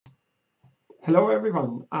Hello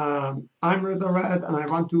everyone, I'm Reza and I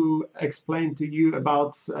want to explain to you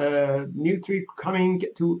about a new trip coming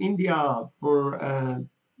to India for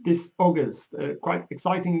this August. Quite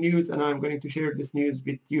exciting news, and I'm going to share this news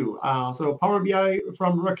with you. So Power BI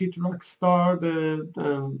from Rocky to Rockstar,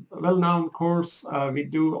 the well-known course we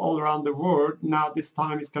do all around the world, now this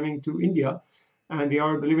time is coming to India, and we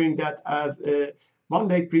are delivering that as a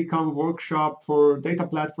one-day Precon workshop for Data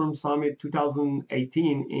Platform Summit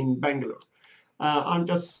 2018 in Bangalore. I'm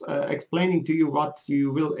just explaining to you what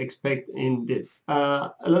you will expect in this.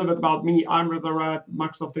 A little bit about me. I'm Reza,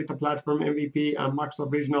 Microsoft Data Platform MVP and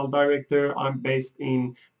Microsoft Regional Director. I'm based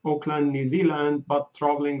in Auckland, New Zealand, but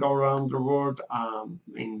traveling around the world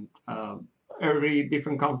in every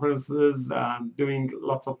different conferences, doing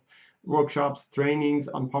lots of workshops, trainings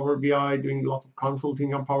on Power BI, doing lots of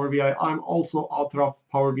consulting on Power BI. I'm also author of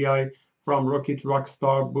Power BI from Rocky to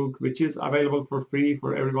Rockstar book, which is available for free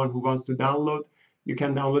for everyone who wants to download. You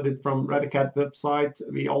can download it from Red website.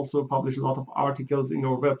 We also publish a lot of articles in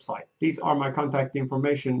our website. These are my contact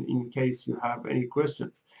information in case you have any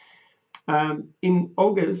questions. In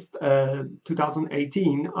August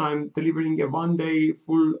 2018, I'm delivering a one-day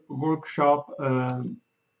full workshop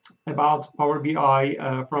about Power BI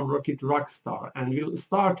from Rocky to Rockstar, and we'll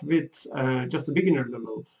start with just a beginner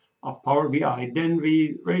level of Power BI. Then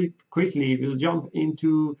we very quickly will jump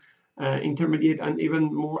into intermediate and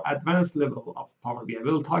even more advanced level of Power BI.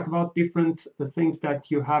 We'll talk about different things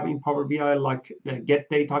that you have in Power BI, like the get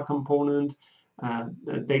data component,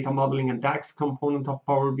 the data modeling and DAX component of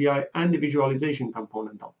Power BI, and the visualization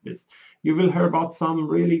component of this. You will hear about some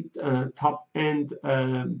really top-end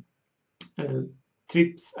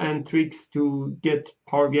tips and tricks to get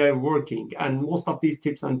Power BI working, and most of these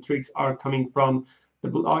tips and tricks are coming from the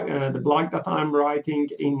blog that I'm writing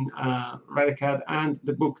in Red and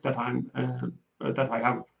the book that I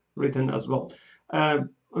have written as well.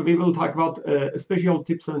 We will talk about special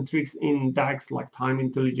tips and tricks in DAX, like time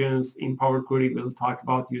intelligence. In Power Query, we'll talk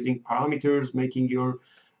about using parameters, making your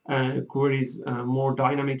queries more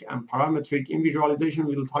dynamic and parametric. In visualization,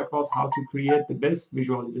 we'll talk about how to create the best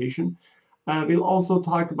visualization. We'll also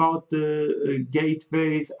talk about the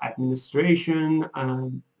gateways, administration,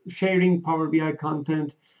 sharing Power BI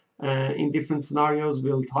content in different scenarios.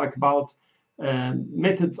 We'll talk about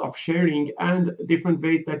methods of sharing and different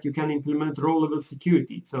ways that you can implement row-level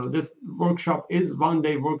security. So this workshop is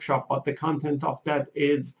one-day workshop, but the content of that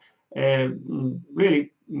is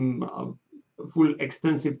really full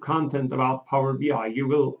extensive content about Power BI. You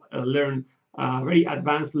will learn very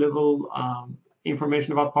advanced level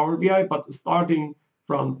information about Power BI, but starting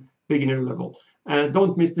from beginner level.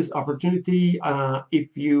 Don't miss this opportunity.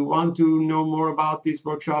 If you want to know more about these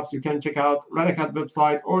workshops, you can check out Red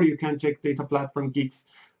website, or you can check Data Platform Geeks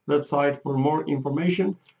website for more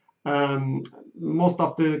information. Most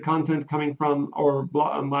of the content coming from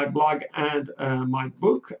my blog and my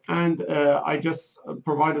book, and I just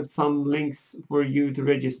provided some links for you to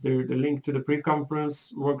register. The link to the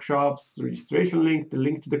pre-conference workshops, the registration link, the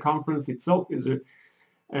link to the conference itself is a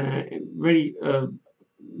very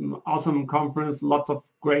awesome conference, lots of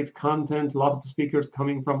great content, a lot of speakers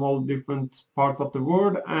coming from all different parts of the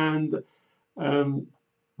world, and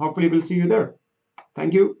hopefully we'll see you there.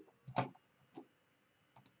 Thank you.